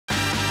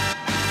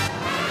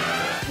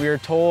We were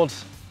told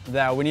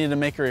that we needed to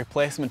make a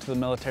replacement to the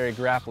military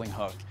grappling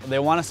hook. They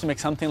want us to make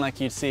something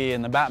like you'd see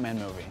in the Batman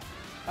movie.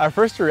 Our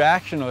first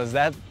reaction was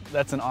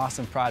that's an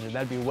awesome project.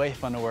 That'd be way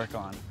fun to work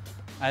on.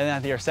 And then I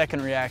think our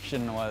second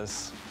reaction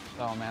was,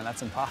 oh man,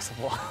 that's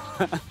impossible.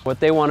 What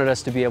they wanted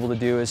us to be able to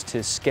do is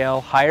to scale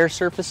higher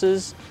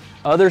surfaces,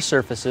 other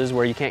surfaces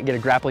where you can't get a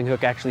grappling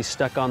hook actually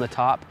stuck on the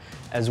top,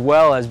 as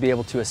well as be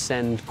able to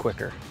ascend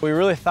quicker. We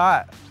really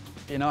thought,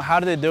 you know, how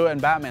did they do it in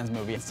Batman's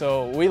movie?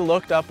 So we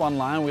looked up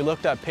online, we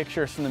looked up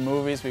pictures from the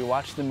movies, we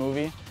watched the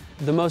movie.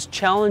 The most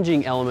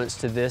challenging elements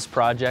to this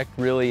project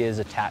really is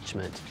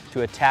attachment.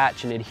 To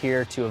attach and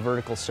adhere to a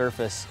vertical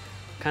surface,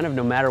 kind of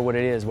no matter what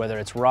it is, whether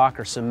it's rock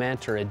or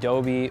cement or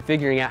adobe,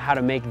 figuring out how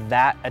to make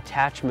that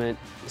attachment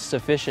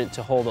sufficient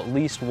to hold at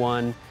least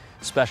one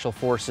Special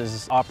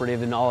Forces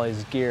operative in all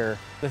his gear.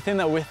 The thing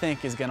that we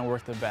think is going to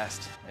work the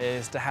best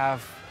is to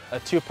have a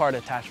two-part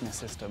attachment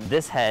system.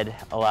 This head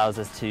allows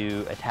us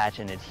to attach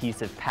an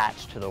adhesive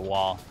patch to the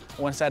wall.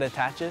 Once that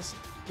attaches,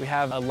 we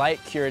have a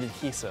light-cured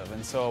adhesive,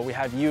 and so we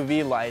have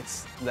UV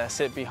lights that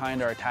sit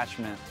behind our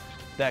attachment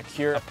that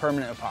cure a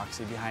permanent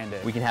epoxy behind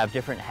it. We can have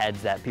different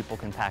heads that people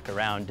can pack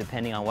around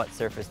depending on what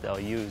surface they'll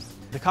use.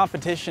 The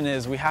competition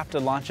is we have to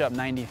launch up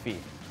 90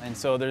 feet. And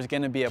so there's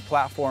going to be a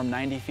platform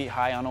 90 feet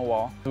high on a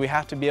wall. We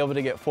have to be able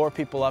to get 4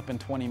 people up in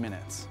 20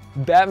 minutes.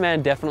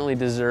 Batman definitely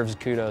deserves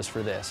kudos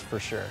for this, for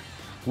sure.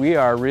 We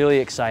are really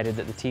excited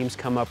that the team's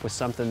come up with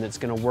something that's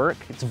going to work,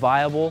 it's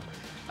viable,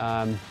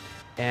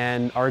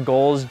 and our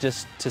goal is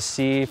just to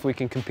see if we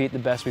can compete the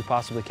best we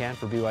possibly can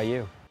for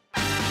BYU.